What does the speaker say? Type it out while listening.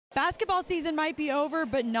Basketball season might be over,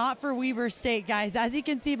 but not for Weber State, guys. As you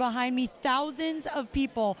can see behind me, thousands of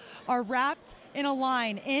people are wrapped in a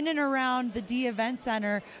line in and around the D Event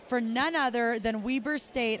Center for none other than Weber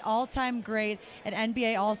State all-time great and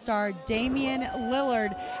NBA All-Star Damian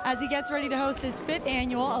Lillard as he gets ready to host his 5th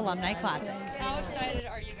annual Alumni Classic. How excited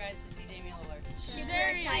are you guys to see Damian Lillard?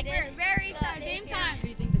 Very excited. Very excited. Game time. What do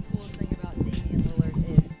you think the coolest thing about Damian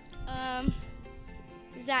Lillard is?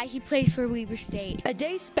 That he plays for Weber State. A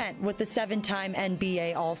day spent with the 7-time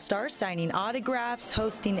NBA All-Star signing autographs,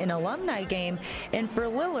 hosting an alumni game, and for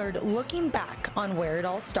Lillard looking back on where it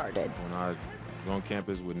all started. When I was on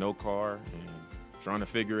campus with no car and trying to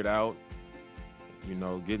figure it out, you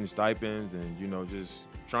know, getting stipends and, you know, just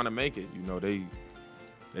trying to make it, you know, they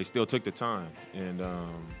still took the time. And,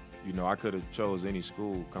 you know, I could have chose any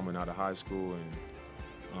school coming out of high school, and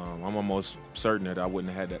I'm almost certain that I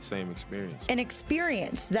wouldn't have had that same experience. An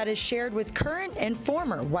experience that is shared with current and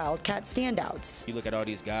former Wildcat standouts. You look at all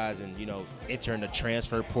these guys and, you know, entering the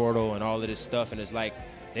transfer portal and all of this stuff, and it's like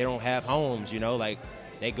they don't have homes, you know, like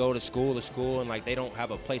they go to school and like they don't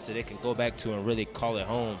have a place that they can go back to and really call it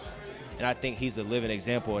home. And I think he's a living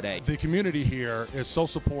example of that. The community here is so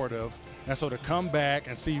supportive, and so to come back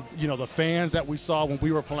and see, you know, the fans that we saw when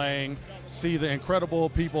we were playing, see the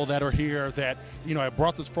incredible people that are here that, you know, have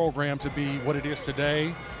brought this program to be what it is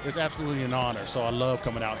today is absolutely an honor. So I love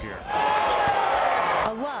coming out here.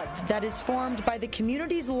 A love that is formed by the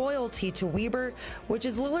community's loyalty to Weber, which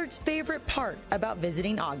is Lillard's favorite part about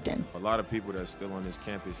visiting Ogden. A lot of people that's still on this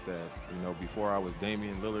campus that, you know, before I was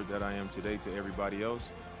Damian Lillard that I am today to everybody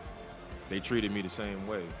else, they treated me the same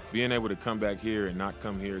way. Being able to come back here and not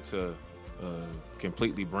come here to a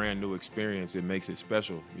completely brand new experience, it makes it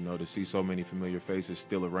special, you know, to see so many familiar faces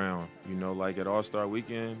still around. You know, like at All-Star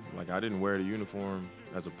Weekend, like I didn't wear the uniform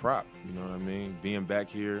as a prop, you know what I mean? Being back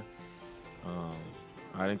here,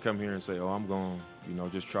 I didn't come here and say, oh, I'm going to, you know,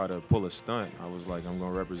 just try to pull a stunt. I was like, I'm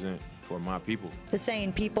going to represent for my people. The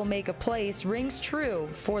saying, people make a place, rings true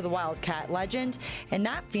for the Wildcat legend, and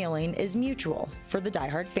that feeling is mutual for the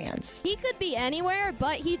diehard fans. He could be anywhere,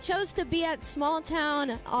 but he chose to be at small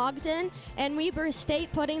town Ogden and Weber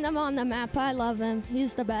State, putting them on the map. I love him.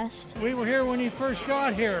 He's the best. We were here when he first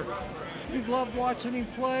got here. We've loved watching him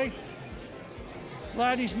play.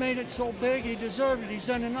 Glad he's made it so big. He deserved it. He's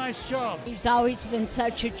done a nice job. He's always been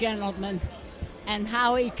such a gentleman, and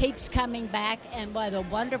how he keeps coming back, and what a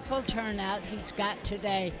wonderful turnout he's got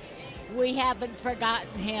today. We haven't forgotten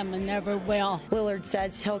him and never will. Lillard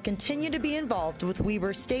says he'll continue to be involved with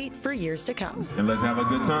Weber State for years to come. And let's have a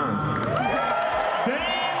good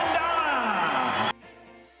time.